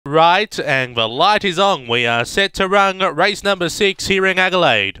right, and the light is on. We are set to run race number 6 here in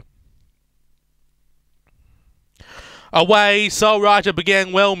Adelaide. Away, Soul Writer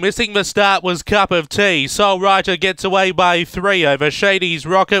began well. Missing the start was Cup of Tea. Soul Writer gets away by 3 over Shady's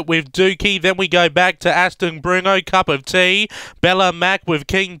Rocket with Dookie. Then we go back to Aston Bruno, Cup of Tea. Bella Mac with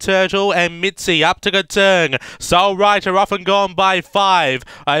King Turtle and Mitzi up to the turn. Soul Writer off and gone by 5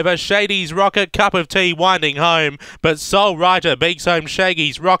 over Shady's Rocket, Cup of Tea winding home. But Soul Writer beats home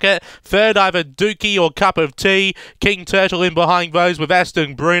Shady's Rocket. Third over Dookie or Cup of Tea. King Turtle in behind those with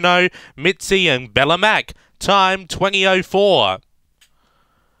Aston Bruno, Mitzi and Bella Mac. Time 20:04.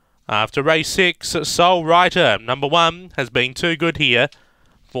 After race 6, Soul Writer, number 1, has been too good here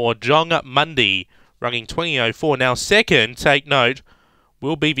for John Mundy, running 20:04. Now second, take note,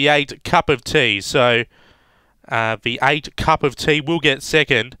 will be the 8 Cup of Tea. So the 8 Cup of Tea will get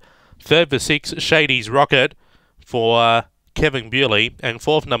second. Third, the 6 Shady's Rocket for Kevin Bewley. And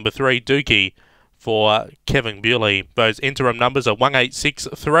fourth, number 3 Dookie for Kevin Bewley. Those interim numbers are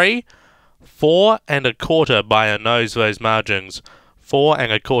 1863. 4 1/4 by a nose, those margins. 4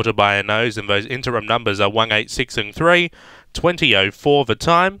 1/4 by a nose, and those interim numbers are 186 and 3. 20:04 the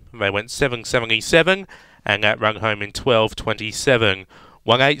time. They went 7:77, and that run home in 12:27.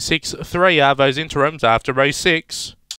 186.3 are those interims after race 6.